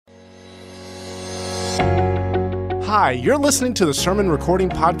Hi, you're listening to the sermon recording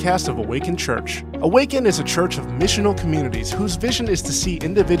podcast of Awaken Church. Awaken is a church of missional communities whose vision is to see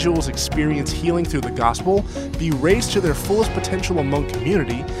individuals experience healing through the gospel, be raised to their fullest potential among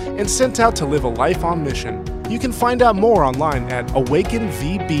community, and sent out to live a life on mission. You can find out more online at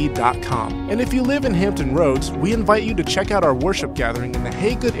awakenvb.com. And if you live in Hampton Roads, we invite you to check out our worship gathering in the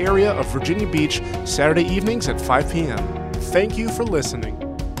Haygood area of Virginia Beach, Saturday evenings at 5 p.m. Thank you for listening.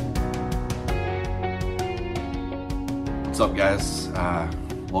 What's up, guys?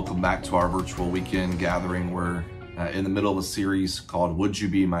 Welcome back to our virtual weekend gathering. We're in the middle of a series called Would You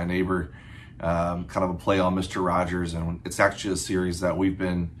Be My Neighbor? Kind of a play on Mr. Rogers, and it's actually a series that we've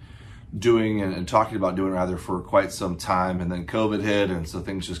been doing and talking about doing rather for quite some time, and then COVID hit, and so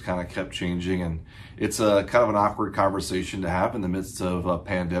things just kind of kept changing, and it's a kind of an awkward conversation to have in the midst of a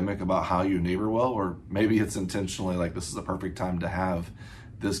pandemic about how you neighbor well, or maybe it's intentionally like this is the perfect time to have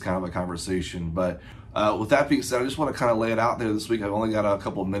this kind of a conversation. But with that being said, I just want to kind of lay it out there this week. I've only got a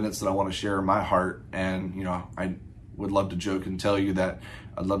couple of minutes that I want to share my heart, and I would love to joke and tell you that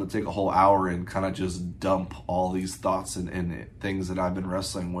I'd love to take a whole hour and kind of just dump all these thoughts and things that I've been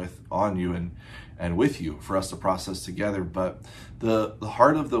wrestling with on you and with you for us to process together. But the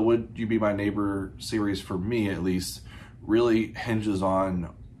heart of the Would You Be My Neighbor series, for me at least, really hinges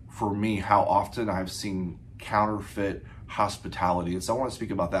on, for me, how often I've seen counterfeit hospitality. And so I want to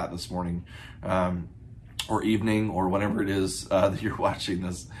speak about that this morning, or evening, or whenever it is that you're watching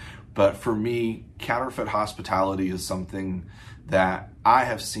this. But for me, counterfeit hospitality is something that I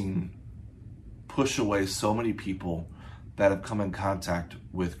have seen push away so many people that have come in contact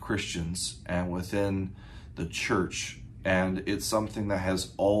with Christians and within the church. And it's something that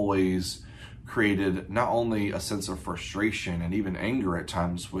has always created not only a sense of frustration and even anger at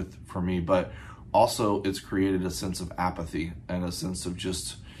times for me, but also it's created a sense of apathy and a sense of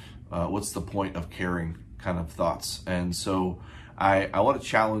just what's the point of caring kind of thoughts. And so I want to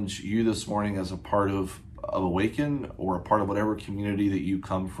challenge you this morning as a part of Awaken, or a part of whatever community that you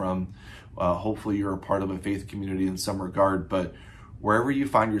come from. Hopefully you're a part of a faith community in some regard, but wherever you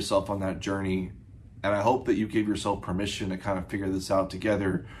find yourself on that journey, and I hope that you gave yourself permission to kind of figure this out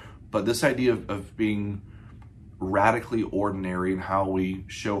together, but this idea of being radically ordinary in how we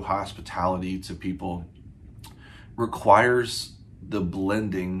show hospitality to people requires the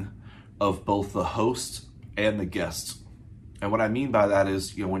blending of both the host and the guest. And what I mean by that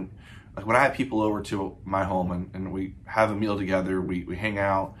is, when I have people over to my home and we have a meal together, we hang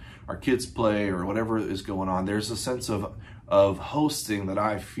out, our kids play, or whatever is going on, there's a sense of hosting that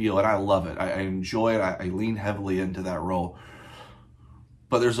I feel, and I love it. I enjoy it. I lean heavily into that role.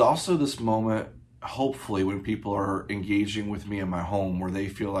 But there's also this moment, hopefully, when people are engaging with me in my home, where they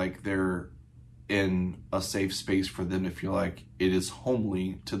feel like they're in a safe space for them to feel like it is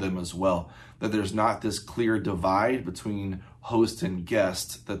homely to them as well. That there's not this clear divide between host and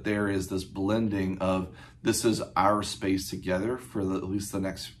guest, that there is this blending of this is our space together for at least the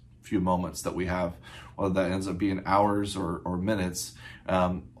next few moments that we have, whether that ends up being hours or minutes.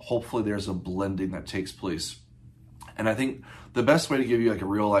 Hopefully there's a blending that takes place. And I think the best way to give you like a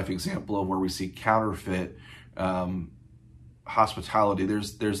real life example of where we see counterfeit hospitality,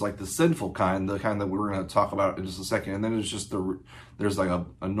 there's like the sinful kind, the kind that we're going to talk about in just a second, and then there's just there's like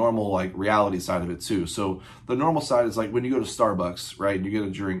a normal like reality side of it too. So the normal side is like when you go to Starbucks, right, and you get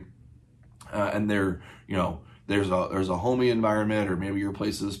a drink, and there's a homey environment, or maybe your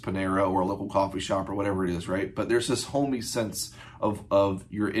place is Panera or a local coffee shop or whatever it is, right? But there's this homey sense of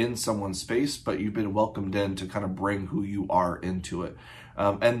you're in someone's space, but you've been welcomed in to kind of bring who you are into it.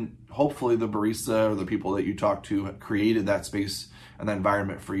 And hopefully the barista or the people that you talk to created that space and that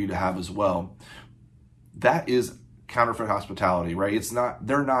environment for you to have as well. That is counterfeit hospitality, right?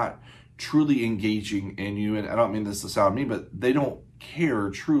 They're not truly engaging in you. And I don't mean this to sound mean, but they don't care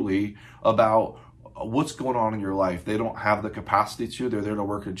truly about what's going on in your life. They don't have the capacity to. They're there to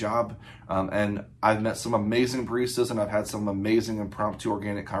work a job. And I've met some amazing baristas, and I've had some amazing impromptu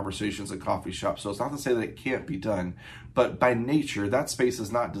organic conversations at coffee shops. So it's not to say that it can't be done, but by nature, that space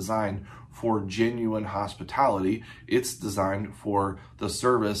is not designed for genuine hospitality. It's designed for the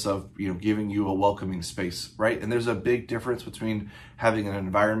service of, giving you a welcoming space, right? And there's a big difference between having an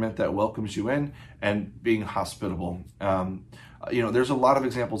environment that welcomes you in and being hospitable. There's a lot of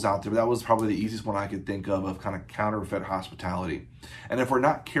examples out there, but that was probably the easiest one I could think of kind of counterfeit hospitality. And if we're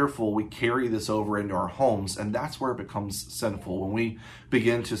not careful, we carry this over into our homes, and that's where it becomes sinful, when we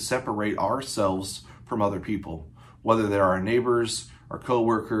begin to separate ourselves from other people, whether they're our neighbors, our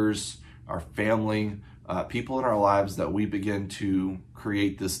coworkers, our family, people in our lives, that we begin to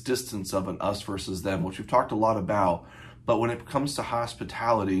create this distance of an us versus them, which we've talked a lot about. But when it comes to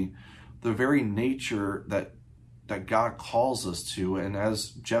hospitality, the very nature that God calls us to, and as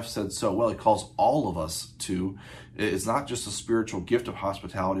Jeff said so well, he calls all of us to, it's not just a spiritual gift of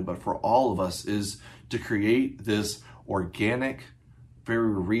hospitality, but for all of us is to create this organic, very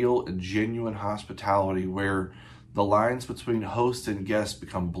real and genuine hospitality where the lines between host and guest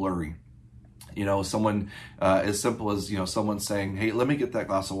become blurry. Someone as simple as, someone saying, hey, let me get that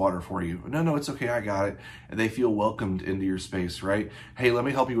glass of water for you. No, it's okay, I got it. And they feel welcomed into your space, right? Hey, let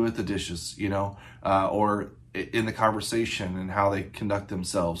me help you with the dishes, or in the conversation and how they conduct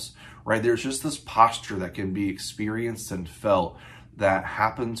themselves, right? There's just this posture that can be experienced and felt that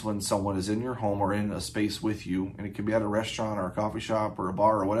happens when someone is in your home or in a space with you, and it can be at a restaurant or a coffee shop or a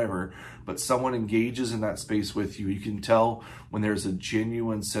bar or whatever, but someone engages in that space with you. You can tell when there's a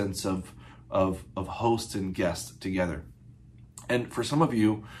genuine sense of host and guest together. And for some of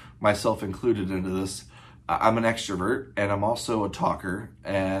you, myself included into this, I'm an extrovert and I'm also a talker,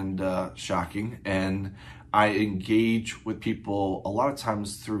 and shocking, and I engage with people a lot of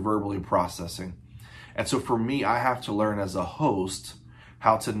times through verbally processing. And so for me, I have to learn as a host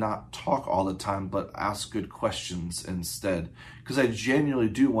how to not talk all the time, but ask good questions instead. Because I genuinely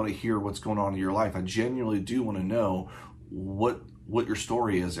do want to hear what's going on in your life. I genuinely do want to know what your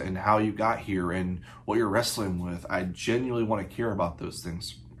story is and how you got here and what you're wrestling with. I genuinely want to care about those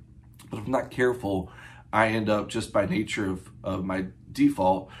things. But if I'm not careful, I end up, just by nature of my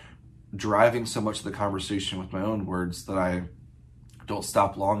default, driving so much of the conversation with my own words that I don't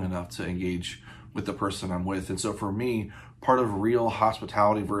stop long enough to engage with the person I'm with. And so for me, part of real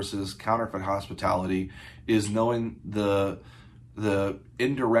hospitality versus counterfeit hospitality is knowing the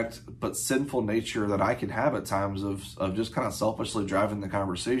indirect but sinful nature that I can have at times of just kind of selfishly driving the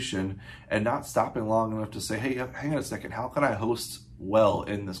conversation and not stopping long enough to say, hey, hang on a second, how can I host well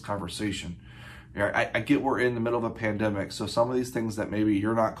in this conversation? I get we're in the middle of a pandemic, so some of these things that maybe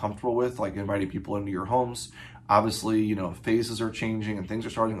you're not comfortable with, like inviting people into your homes, obviously, phases are changing and things are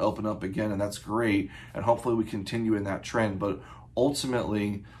starting to open up again, and that's great, and hopefully we continue in that trend. But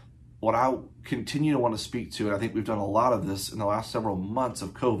ultimately, what I continue to want to speak to, and I think we've done a lot of this in the last several months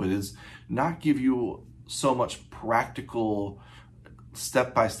of COVID, is not give you so much practical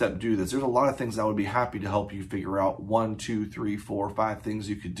step-by-step do this. There's a lot of things I would be happy to help you figure out, 1, 2, 3, 4, 5 things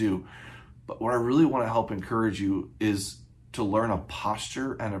you could do. But what I really want to help encourage you is to learn a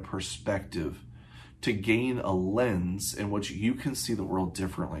posture and a perspective, to gain a lens in which you can see the world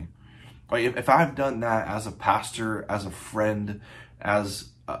differently. Right? If I've done that as a pastor, as a friend, as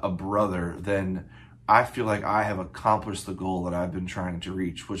a brother, then I feel like I have accomplished the goal that I've been trying to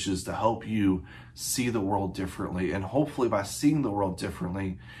reach, which is to help you see the world differently. And hopefully by seeing the world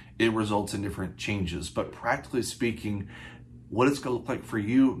differently, it results in different changes. But practically speaking, what it's going to look like for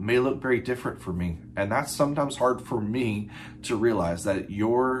you may look very different for me. And that's sometimes hard for me to realize, that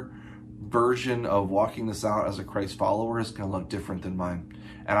your version of walking this out as a Christ follower is going to look different than mine.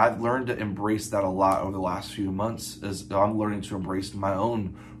 And I've learned to embrace that a lot over the last few months, as I'm learning to embrace my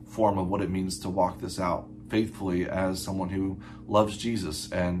own form of what it means to walk this out faithfully as someone who loves Jesus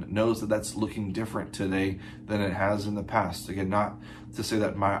and knows that that's looking different today than it has in the past. Again, not to say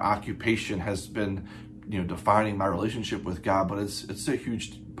that my occupation has been defining my relationship with God, but it's a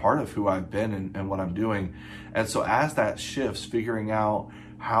huge part of who I've been and what I'm doing. And so as that shifts, figuring out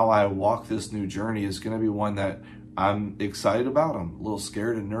how I walk this new journey is going to be one that I'm excited about. I'm a little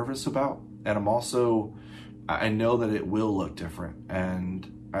scared and nervous about. And I know that it will look different.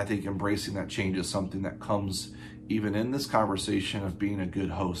 And I think embracing that change is something that comes even in this conversation of being a good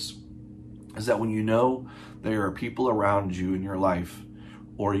host. Is that when you know there are people around you in your life,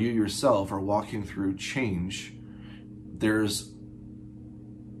 or you yourself are walking through change, there's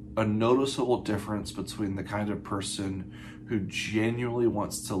a noticeable difference between the kind of person who genuinely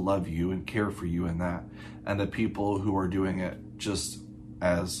wants to love you and care for you in that, and the people who are doing it just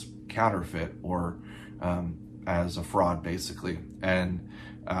as counterfeit or as a fraud, basically. And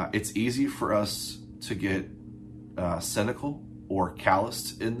it's easy for us to get cynical or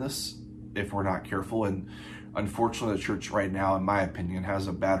calloused in this if we're not careful. And unfortunately, the church right now, in my opinion, has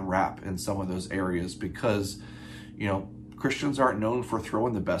a bad rap in some of those areas because, Christians aren't known for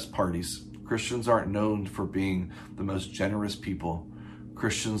throwing the best parties. Christians aren't known for being the most generous people.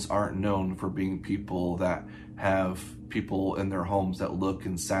 Christians aren't known for being people that have people in their homes that look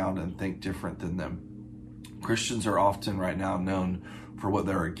and sound and think different than them. Christians are often right now known for what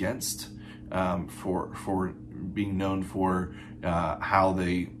they're against, for being known for how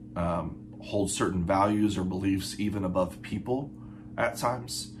they hold certain values or beliefs even above people at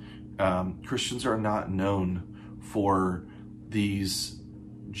times. Christians are not known for these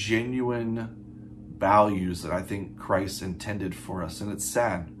genuine values that I think Christ intended for us. And it's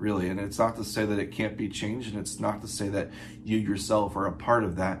sad, really. And it's not to say that it can't be changed, and it's not to say that you yourself are a part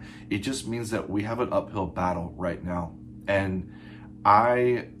of that. It just means that we have an uphill battle right now. And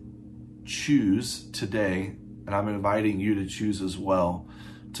I choose today, and I'm inviting you to choose as well,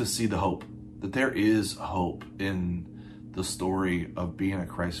 to see the hope, that there is hope in the story of being a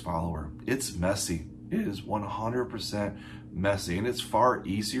Christ follower. It's messy. It is 100% messy, and it's far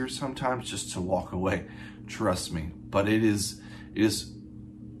easier sometimes just to walk away. Trust me. But it is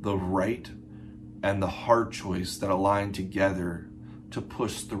the right and the hard choice that align together to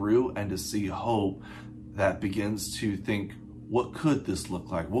push through and to see hope that begins to think, what could this look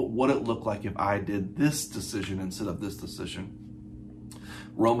like? What would it look like if I did this decision instead of this decision?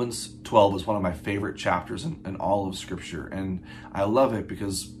 Romans 12 is one of my favorite chapters in all of Scripture. And I love it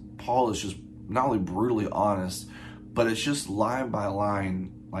because Paul is just not only brutally honest, but it's just line by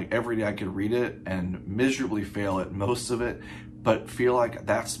line. Like every day I could read it and miserably fail at most of it, but feel like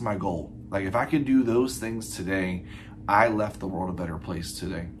that's my goal. Like if I could do those things today, I left the world a better place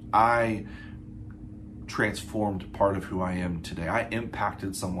today. I transformed part of who I am today. I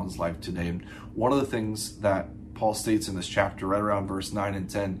impacted someone's life today. And one of the things that Paul states in this chapter, right around verse 9 and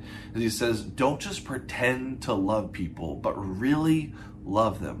 10, is he says, don't just pretend to love people, but really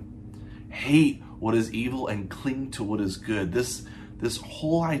love them. Hate what is evil and cling to what is good. This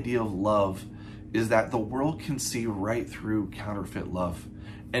whole idea of love is that the world can see right through counterfeit love.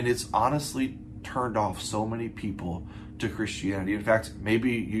 And it's honestly turned off so many people to Christianity. In fact,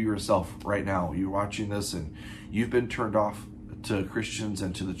 maybe you yourself right now, you're watching this and you've been turned off to Christians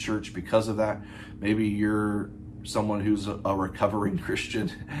and to the church because of that. Maybe you're someone who's a recovering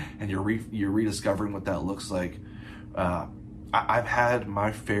Christian and you're rediscovering what that looks like. I've had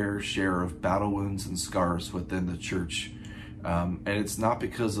my fair share of battle wounds and scars within the church. And it's not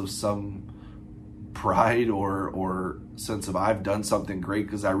because of some pride or sense of I've done something great,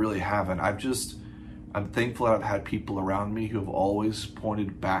 because I really haven't. I'm thankful that I've had people around me who have always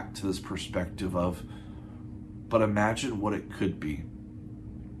pointed back to this perspective of, but imagine what it could be.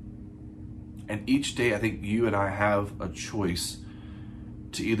 And each day I think you and I have a choice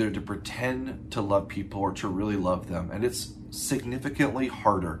to either to pretend to love people or to really love them. And it's significantly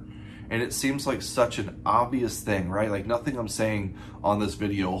harder. And it seems like such an obvious thing, right? Like nothing I'm saying on this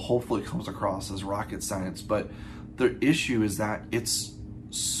video hopefully comes across as rocket science, but the issue is that it's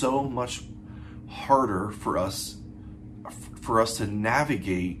so much harder for us to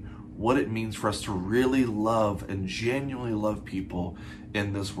navigate what it means for us to really love and genuinely love people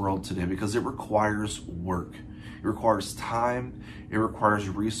in this world today, because it requires work. It requires time. It requires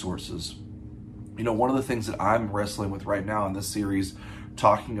resources. You know, one of the things that I'm wrestling with right now in this series,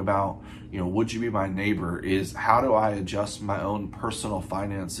 talking about, would you be my neighbor, is how do I adjust my own personal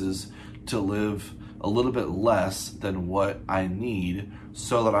finances to live a little bit less than what I need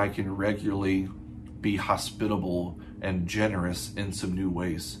so that I can regularly be hospitable and generous in some new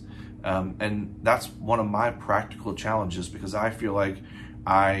ways. And that's one of my practical challenges, because I feel like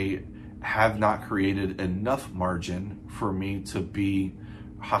I have not created enough margin for me to be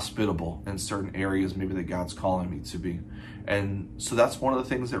hospitable in certain areas maybe that God's calling me to be. And so that's one of the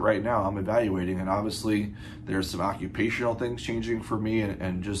things that right now I'm evaluating. And obviously there's some occupational things changing for me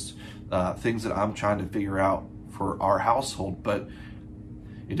and just things that I'm trying to figure out for our household. But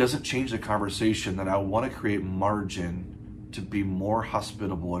it doesn't change the conversation that I want to create margin to be more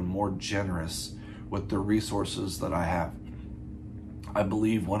hospitable and more generous with the resources that I have. I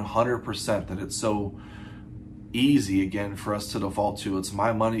believe 100% that it's so easy, again, for us to default to, it's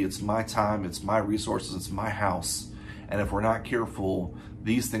my money, it's my time, it's my resources, it's my house. And if we're not careful,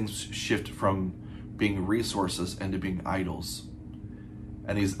 these things shift from being resources into being idols.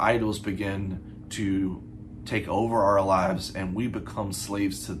 And these idols begin to take over our lives, and we become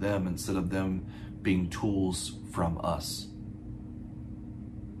slaves to them instead of them being tools from us.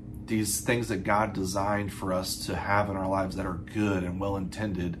 These things that God designed for us to have in our lives that are good and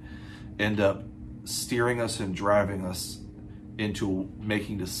well-intended end up steering us and driving us into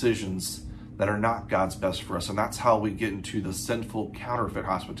making decisions that are not God's best for us. And that's how we get into the sinful counterfeit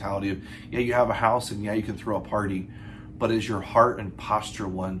hospitality of, yeah, you have a house and yeah, you can throw a party, but is your heart and posture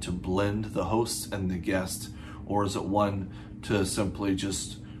one to blend the host and the guest, or is it one to simply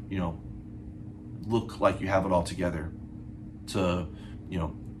just, look like you have it all together, to,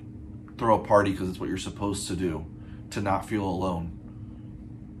 throw a party because it's what you're supposed to do, to not feel alone?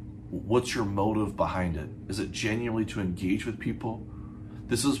 What's your motive behind it? Is it genuinely to engage with people?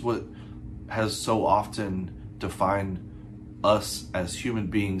 This is what has so often defined us as human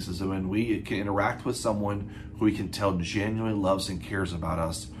beings, is that when we can interact with someone who we can tell genuinely loves and cares about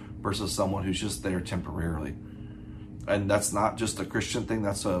us, versus someone who's just there temporarily. And that's not just a Christian thing,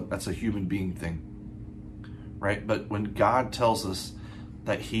 that's a human being thing, right? But when God tells us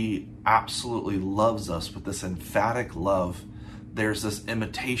that he absolutely loves us with this emphatic love, there's this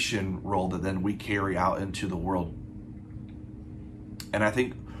imitation role that then we carry out into the world. And I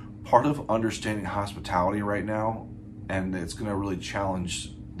think part of understanding hospitality right now, and it's going to really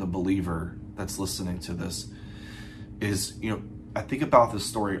challenge the believer that's listening to this, is, I think about this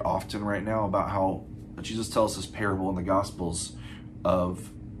story often right now about how Jesus tells this parable in the Gospels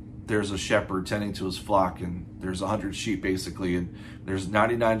of there's a shepherd tending to his flock, and there's 100 sheep basically, and there's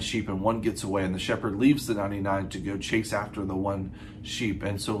 99 sheep, and one gets away, and the shepherd leaves the 99 to go chase after the one sheep.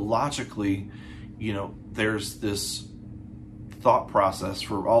 And so logically, there's this thought process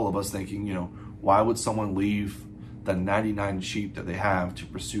for all of us thinking, why would someone leave the 99 sheep that they have to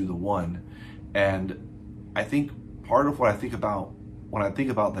pursue the one? And I think part of what I think about when I think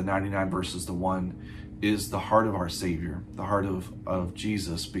about the 99 versus the one is the heart of our Savior, the heart of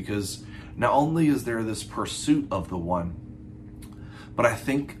Jesus, because not only is there this pursuit of the one, but I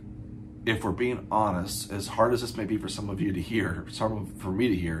think if we're being honest, as hard as this may be for some of you to hear, for me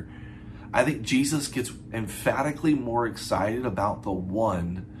to hear, I think Jesus gets emphatically more excited about the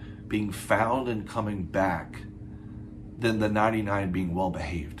one being found and coming back than the 99 being well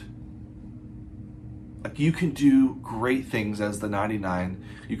behaved. Like, you can do great things as the 99.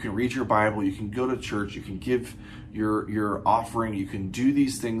 You can read your Bible, you can go to church, you can give your offering, you can do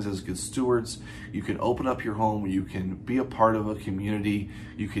these things as good stewards, you can open up your home, you can be a part of a community,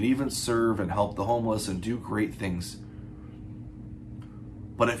 you can even serve and help the homeless and do great things.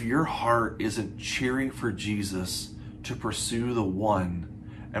 But if your heart isn't cheering for Jesus to pursue the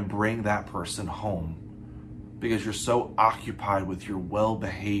one and bring that person home because you're so occupied with your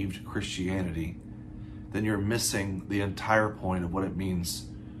well-behaved Christianity, then you're missing the entire point of what it means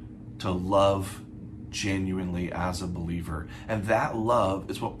to love genuinely as a believer. And that love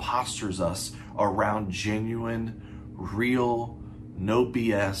is what postures us around genuine, real, no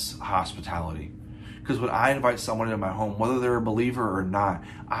BS hospitality. Because when I invite someone into my home, whether they're a believer or not,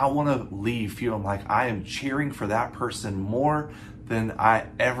 I want to leave feeling like I am cheering for that person more than I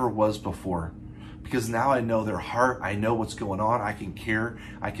ever was before. Because now I know their heart, I know what's going on, I can care,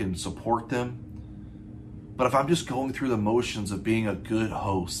 I can support them. But if I'm just going through the motions of being a good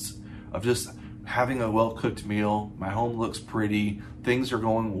host, of just having a well-cooked meal, my home looks pretty, things are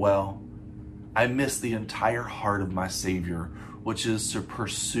going well, I miss the entire heart of my Savior, which is to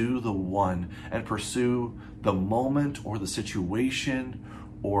pursue the one and pursue the moment or the situation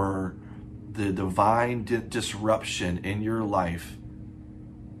or the divine disruption in your life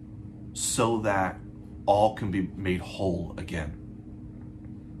so that all can be made whole again.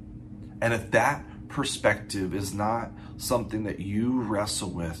 And if that perspective is not something that you wrestle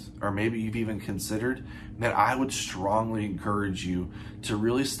with, or maybe you've even considered, then I would strongly encourage you to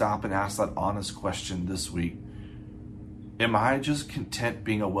really stop and ask that honest question this week. Am I just content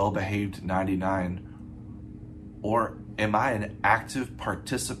being a well-behaved 99? Or am I an active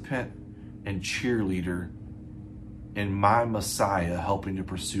participant and cheerleader in my Messiah helping to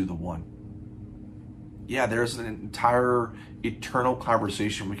pursue the one? Yeah, there's an entire eternal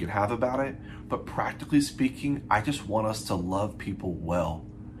conversation we could have about it, but practically speaking, I just want us to love people well.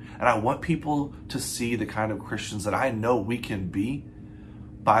 And I want people to see the kind of Christians that I know we can be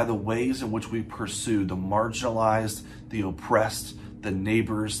by the ways in which we pursue the marginalized, the oppressed, the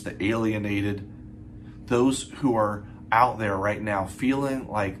neighbors, the alienated, those who are out there right now feeling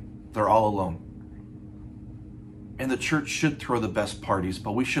like they're all alone. And the church should throw the best parties,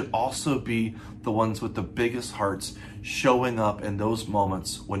 but we should also be the ones with the biggest hearts showing up in those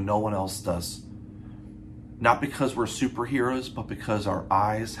moments when no one else does. Not because we're superheroes, but because our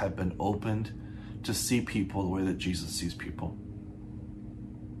eyes have been opened to see people the way that Jesus sees people.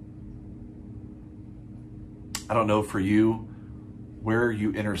 I don't know for you where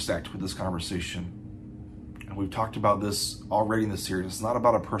you intersect with this conversation. And we've talked about this already in the series. It's not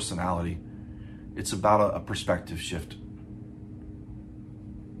about a personality. It's about a perspective shift.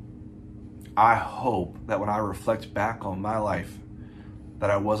 I hope that when I reflect back on my life, that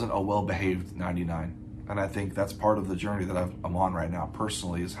I wasn't a well-behaved 99. And I think that's part of the journey that I'm on right now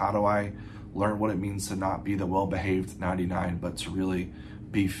personally, is how do I learn what it means to not be the well-behaved 99, but to really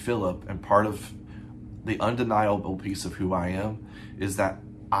be Philip. And part of the undeniable piece of who I am is that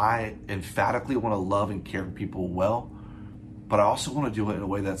I emphatically want to love and care for people well, but I also want to do it in a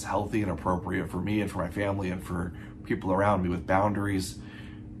way that's healthy and appropriate for me and for my family and for people around me, with boundaries.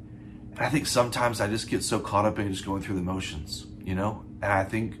 And I think sometimes I just get so caught up in just going through the motions,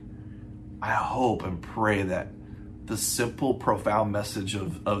 And I hope and pray that the simple, profound message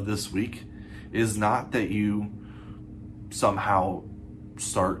of this week is not that you somehow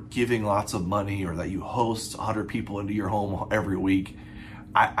start giving lots of money or that you host 100 people into your home every week.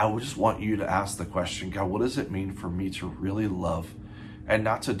 I would just want you to ask the question, God, what does it mean for me to really love, and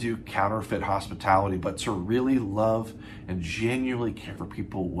not to do counterfeit hospitality, but to really love and genuinely care for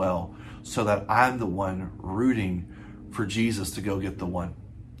people well, so that I'm the one rooting for Jesus to go get the one,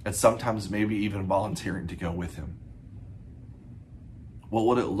 and sometimes maybe even volunteering to go with him. What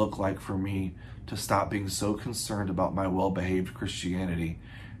would it look like for me to stop being so concerned about my well-behaved Christianity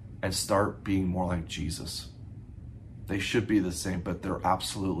and start being more like Jesus? They should be the same, but they're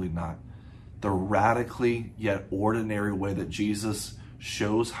absolutely not. The radically yet ordinary way that Jesus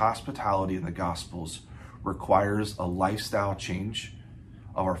shows hospitality in the Gospels requires a lifestyle change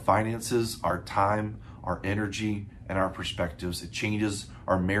of our finances, our time, our energy, and our perspectives. It changes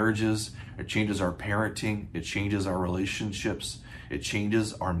our marriages, it changes our parenting, it changes our relationships, it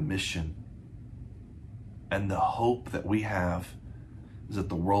changes our mission. And the hope that we have is that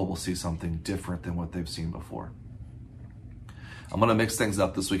the world will see something different than what they've seen before. I'm going to mix things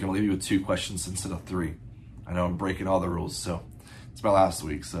up this week. I'm going to leave you with 2 questions instead of 3. I know I'm breaking all the rules, so it's my last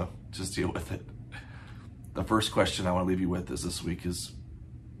week, so just deal with it. The first question I want to leave you with is this week is,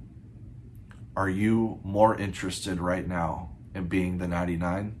 are you more interested right now in being the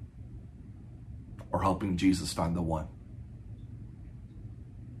 99 or helping Jesus find the one?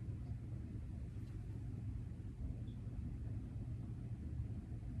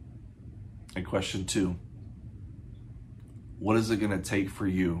 And question 2, what is it going to take for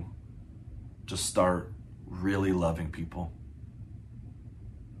you to start really loving people?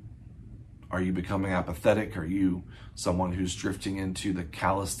 Are you becoming apathetic? Are you someone who's drifting into the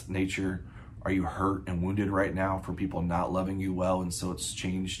calloused nature? Are you hurt and wounded right now from people not loving you well, and so it's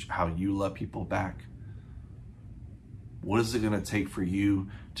changed how you love people back? What is it going to take for you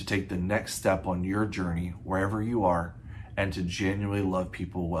to take the next step on your journey, wherever you are, and to genuinely love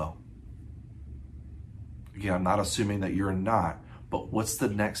people well? Again, I'm not assuming that you're not, but what's the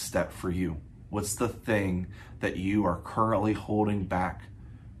next step for you? What's the thing that you are currently holding back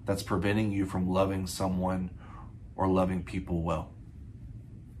that's preventing you from loving someone or loving people well?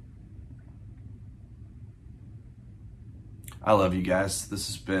 I love you guys. This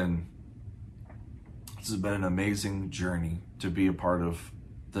has been an amazing journey to be a part of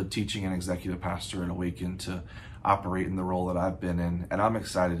the teaching and executive pastor at Awaken, to operate in the role that I've been in. And I'm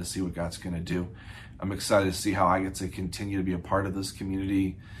excited to see what God's going to do. I'm excited to see how I get to continue to be a part of this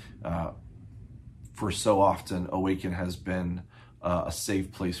community. For so often, Awaken has been a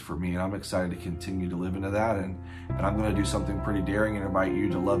safe place for me, and I'm excited to continue to live into that. And I'm going to do something pretty daring and invite you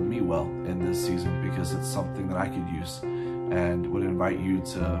to love me well in this season, because it's something that I could use, and would invite you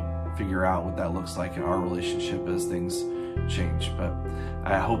to figure out what that looks like in our relationship as things change. But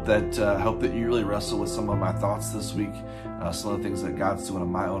I hope that you really wrestle with some of my thoughts this week, some of the things that God's doing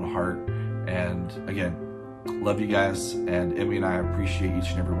in my own heart. And again, love you guys, and Emmy and I appreciate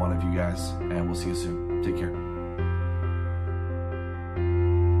each and every one of you guys, and we'll see you soon. Take care.